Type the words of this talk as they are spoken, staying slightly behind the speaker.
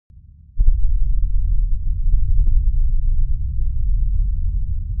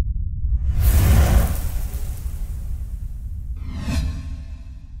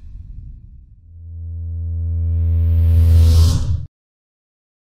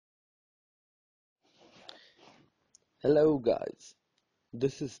Hello guys,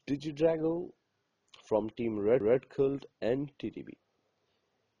 this is DigiDrago from Team Red Cult and TTB.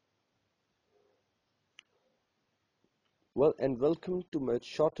 Well, and welcome to my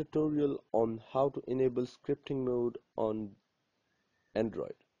short tutorial on how to enable scripting mode on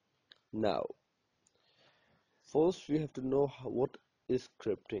Android. Now, first we have to know what is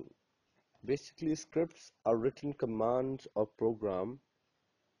scripting. Basically, scripts are written commands or program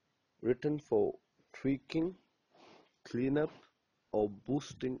written for tweaking, cleanup, or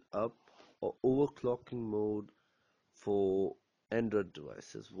boosting up or overclocking mode for Android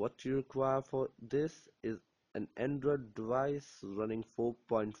devices. What you require for this is an Android device running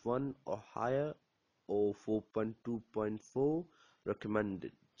 4.1 or higher or 4.2.4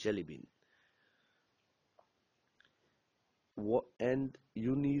 recommended Jelly Bean. And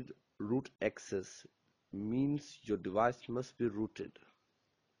you need root access, means your device must be rooted,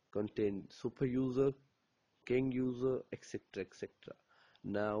 contain super user, king user, etc, etc.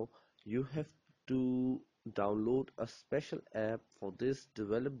 Now you have to download a special app for this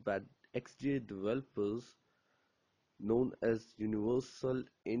developed by XDA developers known as Universal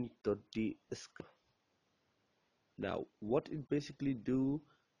Init.d script. Now what it basically do,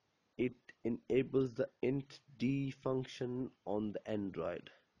 it enables the Init.d function on the Android.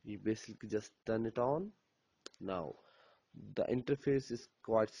 You basically just turn it on. Now the interface is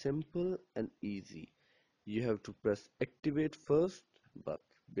quite simple and easy. You have to press activate first, but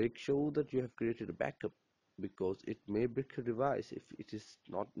make sure that you have created a backup because it may break your device if it is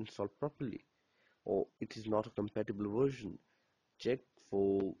not installed properly or it is not a compatible version. Check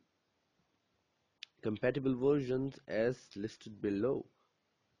for compatible versions as listed below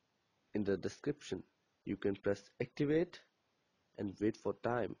in the description. You can press activate and wait for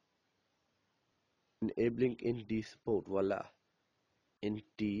time. Enabling Init support, voila,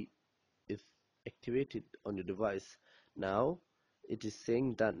 Init is activated on your device. Now it is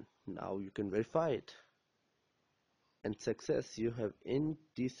saying done. Now you can verify it. And success, you have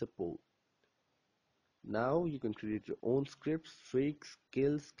Init support. Now you can create your own scripts, tweaks,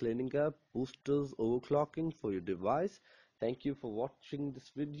 skills, cleaning up, boosters, overclocking for your device. Thank you for watching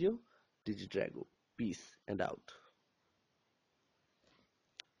this video. DigiDrago. Peace and out.